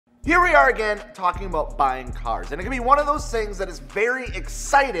Here we are again talking about buying cars, and it can be one of those things that is very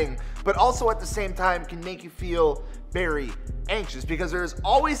exciting, but also at the same time can make you feel very anxious because there's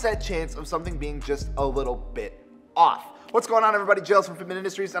always that chance of something being just a little bit off. What's going on, everybody? Jails from Fitment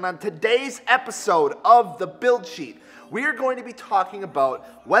Industries, and on today's episode of the Build Sheet, we are going to be talking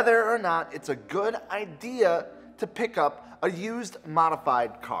about whether or not it's a good idea to pick up a used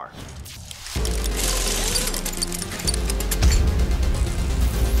modified car.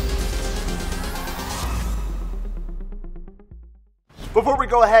 Before we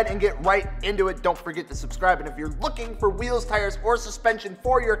go ahead and get right into it, don't forget to subscribe. And if you're looking for wheels, tires, or suspension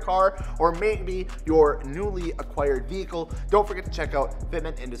for your car, or maybe your newly acquired vehicle, don't forget to check out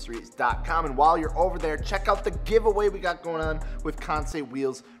fitmentindustries.com. And while you're over there, check out the giveaway we got going on with Conce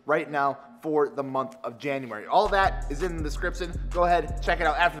Wheels right now for the month of January. All that is in the description. Go ahead, check it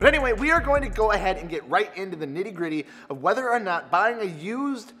out after. But anyway, we are going to go ahead and get right into the nitty-gritty of whether or not buying a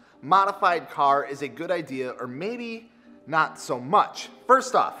used modified car is a good idea, or maybe not so much.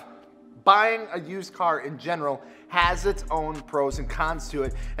 First off, buying a used car in general has its own pros and cons to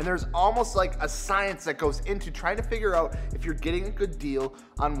it, and there's almost like a science that goes into trying to figure out if you're getting a good deal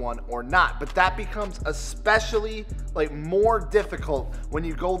on one or not. But that becomes especially more difficult when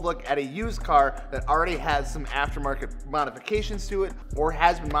you go look at a used car that already has some aftermarket modifications to it or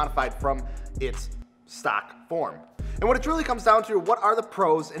has been modified from its stock form. And what it really comes down to, what are the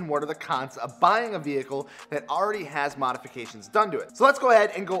pros and what are the cons of buying a vehicle that already has modifications done to it. So let's go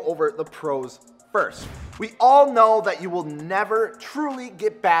ahead and go over the pros first. We all know that you will never truly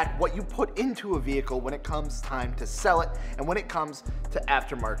get back what you put into a vehicle when it comes time to sell it and when it comes to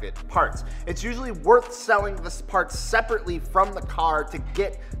aftermarket parts. It's usually worth selling the parts separately from the car to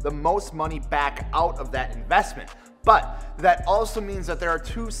get the most money back out of that investment. But that also means that there are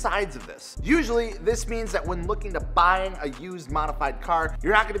two sides of this. Usually, this means that when looking to buying a used modified car,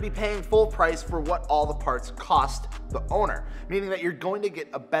 you're not going to be paying full price for what all the parts cost the owner, meaning that you're going to get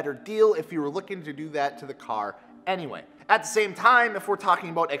a better deal if you were looking to do that to the car anyway. At the same time, if we're talking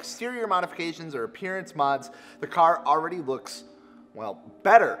about exterior modifications or appearance mods, the car already looks, well,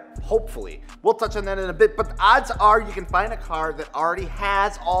 better, hopefully. We'll touch on that in a bit, but the odds are you can find a car that already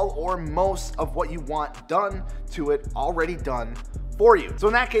has all or most of what you want done to it already done for you. So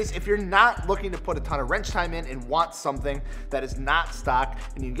in that case, if you're not looking to put a ton of wrench time in and want something that is not stock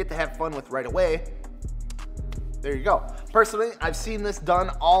and you get to have fun with right away, there you go. Personally, I've seen this done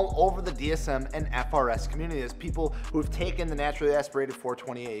all over the DSM and FRS community as people who have taken the naturally aspirated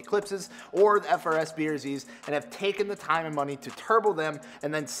 428 Eclipses or the FRS BRZs and have taken the time and money to turbo them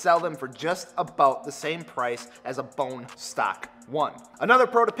and then sell them for just about the same price as a bone stock one. Another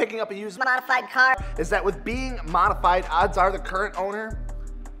pro to picking up a used modified car is that with being modified, odds are the current owner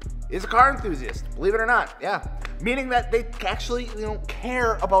is a car enthusiast, believe it or not, yeah. Meaning that they actually,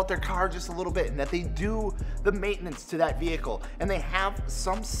 care about their car just a little bit and that they do the maintenance to that vehicle and they have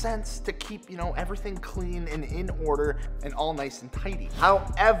some sense to keep, everything clean and in order and all nice and tidy.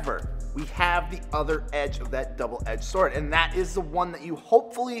 However, we have the other edge of that double-edged sword, and that is the one that you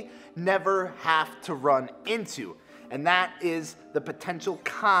hopefully never have to run into. And that is the potential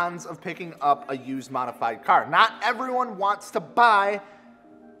cons of picking up a used modified car. Not everyone wants to buy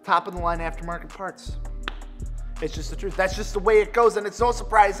top-of-the-line aftermarket parts. It's just the truth. That's just the way it goes, and it's no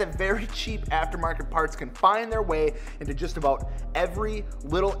surprise that very cheap aftermarket parts can find their way into just about every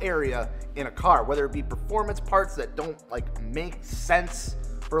little area in a car, whether it be performance parts that don't make sense,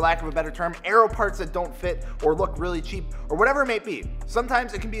 for lack of a better term, aero parts that don't fit or look really cheap, or whatever it may be.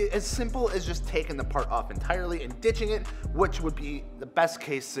 Sometimes it can be as simple as just taking the part off entirely and ditching it, which would be the best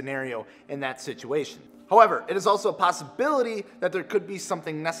case scenario in that situation. However, it is also a possibility that there could be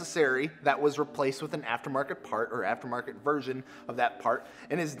something necessary that was replaced with an aftermarket part or aftermarket version of that part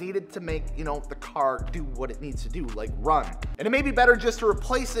and is needed to make, the car do what it needs to do, like run. And it may be better just to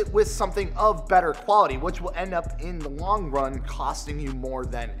replace it with something of better quality, which will end up in the long run costing you more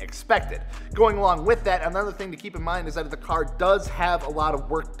than expected. Going along with that, another thing to keep in mind is that if the car does have a lot of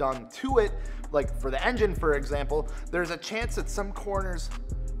work done to it, like for the engine, for example, there's a chance that some corners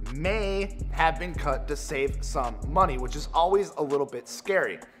may have been cut to save some money, which is always a little bit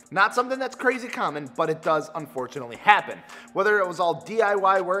scary. Not something that's crazy common, but it does unfortunately happen. Whether it was all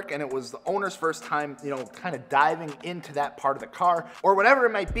DIY work and it was the owner's first time, kind of diving into that part of the car, or whatever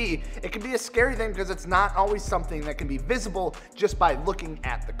it might be, it can be a scary thing because it's not always something that can be visible just by looking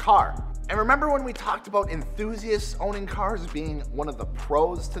at the car. And remember when we talked about enthusiasts owning cars being one of the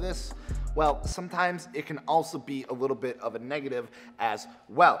pros to this? Well, sometimes it can also be a little bit of a negative as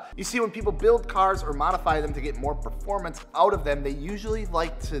well. You see, when people build cars or modify them to get more performance out of them, they usually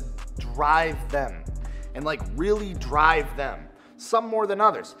like to drive them and really drive them. some more than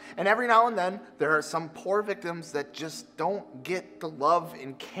others. And every now and then, there are some poor victims that just don't get the love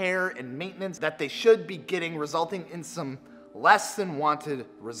and care and maintenance that they should be getting, resulting in some less than wanted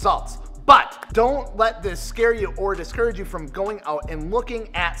results. But don't let this scare you or discourage you from going out and looking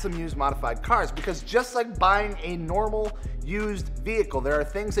at some used modified cars, because just like buying a normal used vehicle, there are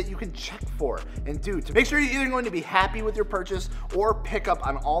things that you can check for and do to make sure you're either going to be happy with your purchase or pick up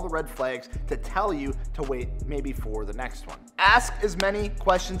on all the red flags to tell you to wait maybe for the next one. Ask as many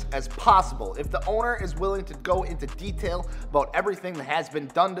questions as possible. If the owner is willing to go into detail about everything that has been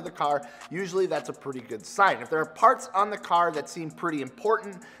done to the car, usually that's a pretty good sign. If there are parts on the car that seem pretty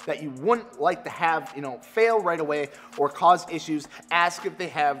important that you wouldn't like to have, fail right away or cause issues, ask if they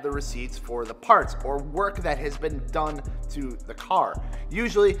have the receipts for the parts or work that has been done to the car.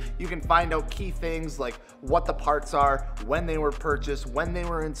 Usually you can find out key things like what the parts are, when they were purchased, when they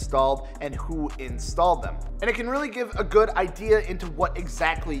were installed, and who installed them. And it can really give a good idea into what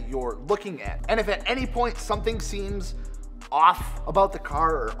exactly you're looking at. And if at any point something seems off about the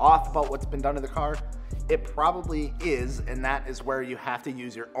car or off about what's been done to the car, it probably is, and that is where you have to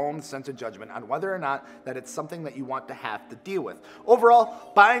use your own sense of judgment on whether or not that it's something that you want to have to deal with.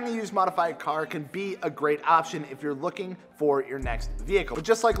 Overall, buying a used modified car can be a great option if you're looking for your next vehicle. But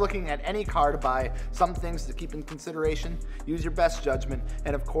just like looking at any car to buy, some things to keep in consideration: use your best judgment,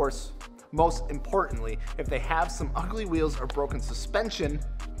 and of course, most importantly, if they have some ugly wheels or broken suspension,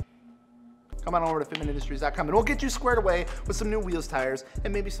 come on over to fitmentindustries.com and we'll get you squared away with some new wheels, tires,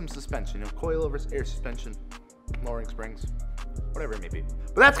 and maybe some suspension, coilovers, air suspension, lowering springs, whatever it may be.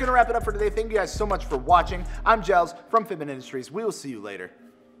 But that's gonna wrap it up for today. Thank you guys so much for watching. I'm Giles from Fitment Industries. We will see you later.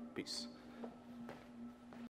 Peace.